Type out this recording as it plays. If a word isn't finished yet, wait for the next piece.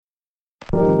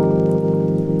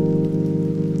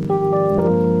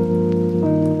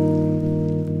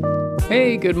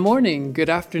Hey, good morning, good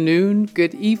afternoon,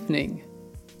 good evening.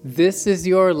 This is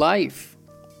your life.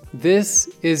 This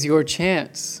is your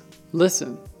chance.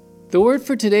 Listen, the word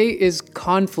for today is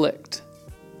conflict.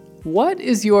 What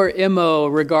is your MO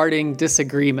regarding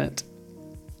disagreement?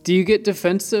 Do you get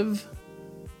defensive?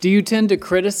 Do you tend to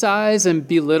criticize and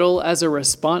belittle as a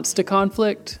response to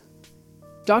conflict?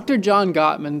 Dr. John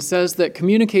Gottman says that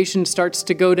communication starts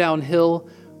to go downhill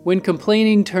when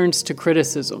complaining turns to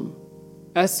criticism.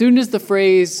 As soon as the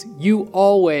phrase, "you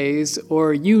always"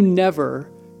 or "you never"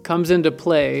 comes into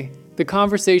play, the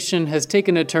conversation has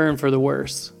taken a turn for the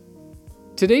worse.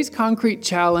 Today's concrete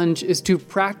challenge is to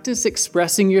practice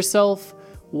expressing yourself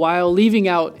while leaving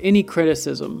out any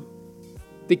criticism.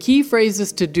 The key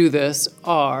phrases to do this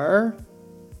are,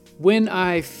 when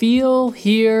I feel,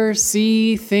 hear,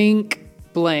 see, think,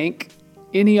 blank,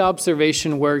 any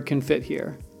observation word can fit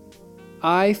here.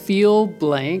 I feel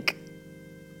blank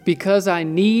because I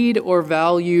need or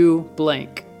value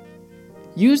blank.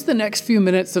 Use the next few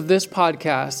minutes of this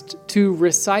podcast to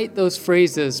recite those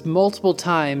phrases multiple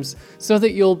times so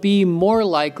that you'll be more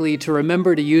likely to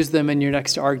remember to use them in your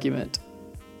next argument.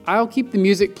 I'll keep the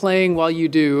music playing while you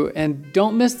do, and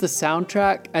don't miss the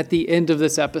soundtrack at the end of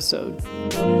this episode.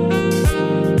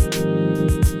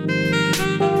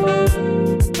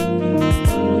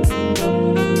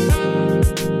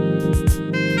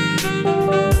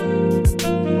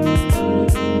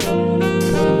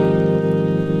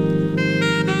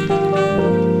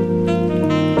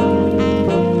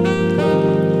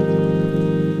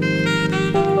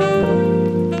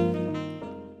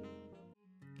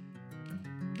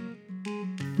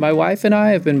 My wife and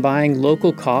I have been buying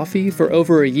local coffee for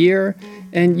over a year,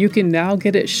 and you can now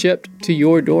get it shipped to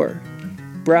your door.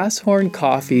 Brasshorn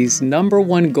Coffee's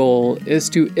 #1 goal is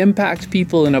to impact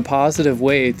people in a positive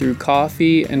way through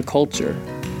coffee and culture.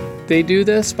 They do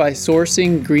this by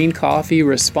sourcing green coffee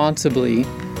responsibly,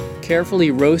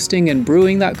 carefully roasting and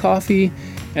brewing that coffee,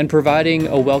 and providing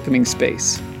a welcoming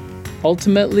space.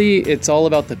 Ultimately, it's all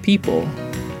about the people,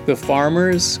 the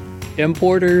farmers,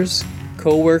 importers,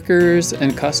 co-workers,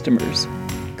 and customers.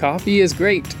 Coffee is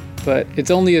great, but it's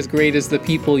only as great as the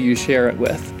people you share it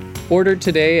with. Order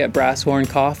today at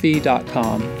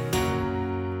brasshorncoffee.com.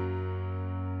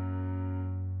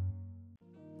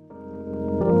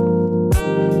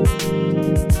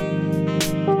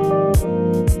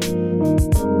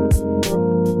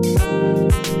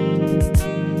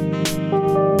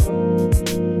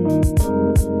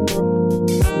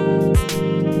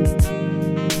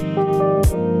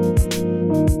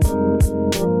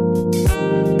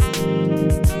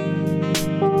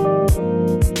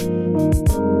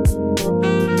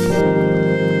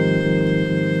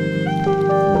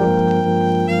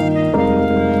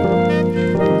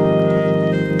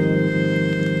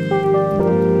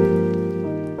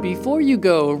 Before you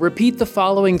go, repeat the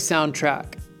following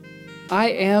soundtrack. I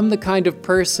am the kind of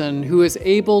person who is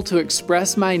able to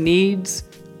express my needs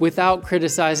without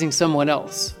criticizing someone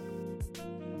else.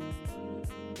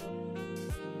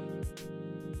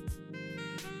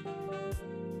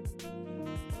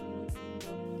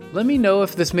 Let me know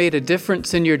if this made a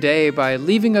difference in your day by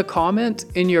leaving a comment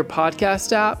in your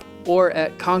podcast app or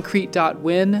at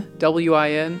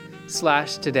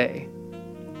concrete.win/today.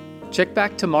 Check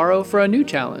back tomorrow for a new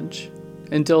challenge.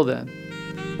 Until then.